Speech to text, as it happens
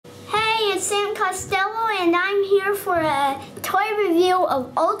is Sam Costello, and I'm here for a toy review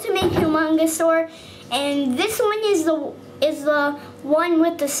of Ultimate Humungasaur. And this one is the one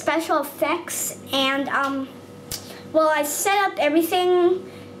with the special effects. And well, I set up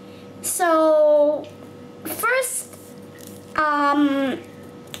everything. So first,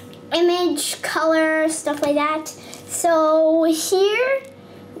 image, color, stuff like that. So here,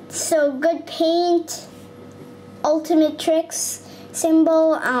 so good paint, ultimate tricks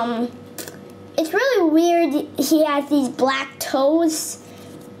symbol. It's really weird. He has these black toes,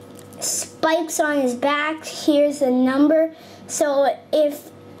 spikes on his back. Here's the number. So if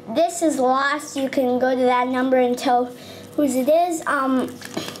this is lost, you can go to that number and tell whose it is.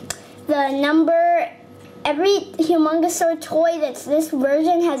 The number, every Humungasaur toy that's this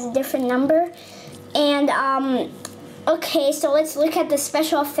version has a different number. And okay, so let's look at the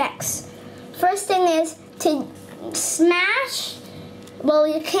special effects. First thing is to smash. Well,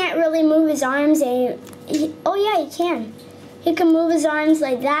 you can't really move his arms. Oh yeah, he can. He can move his arms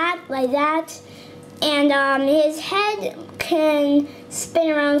like that, and his head can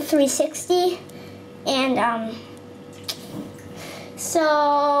spin around 360. And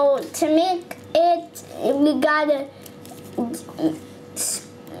so to make it, we gotta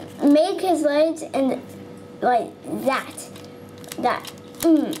make his legs and like that.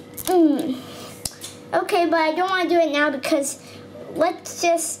 Okay, but I don't want to do it now because let's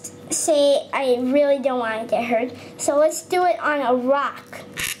just say I really don't want to get hurt. So let's do it on a rock.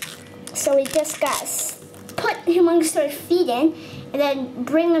 So we just got to put Humungasaur's feet in and then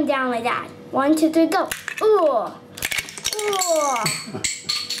bring them down like that. 1, 2, 3, go. Ooh. Ooh.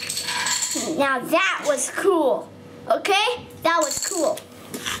 Now that was cool. Okay? That was cool.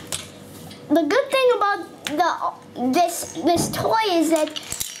 The good thing about this toy is that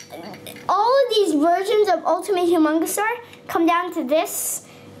all of these versions of Ultimate Humungasaur come down to this.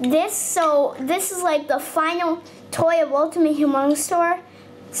 So this is like the final toy of Ultimate Humungasaur.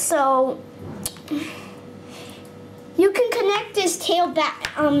 So you can connect his tail back.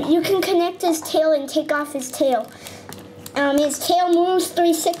 You can connect his tail and take off his tail. His tail moves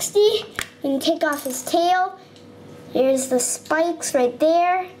 360. You can take off his tail. Here's the spikes right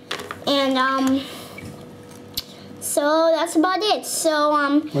there. And so that's about it. So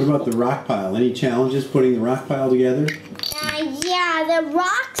what about the rock pile? Any challenges putting the rock pile together? Yeah, the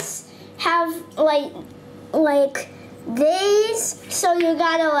rocks have like these. So you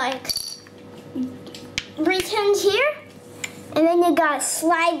gotta like pretend here, and then you gotta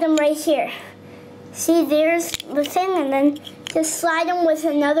slide them right here. See, there's the thing, and then just slide them with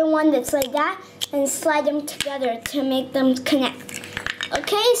another one that's like that, and slide them together to make them connect.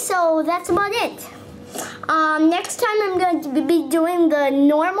 Okay, so that's about it. Next time I'm going to be doing the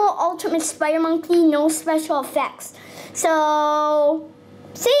normal Ultimate Spider Monkey, no special effects. So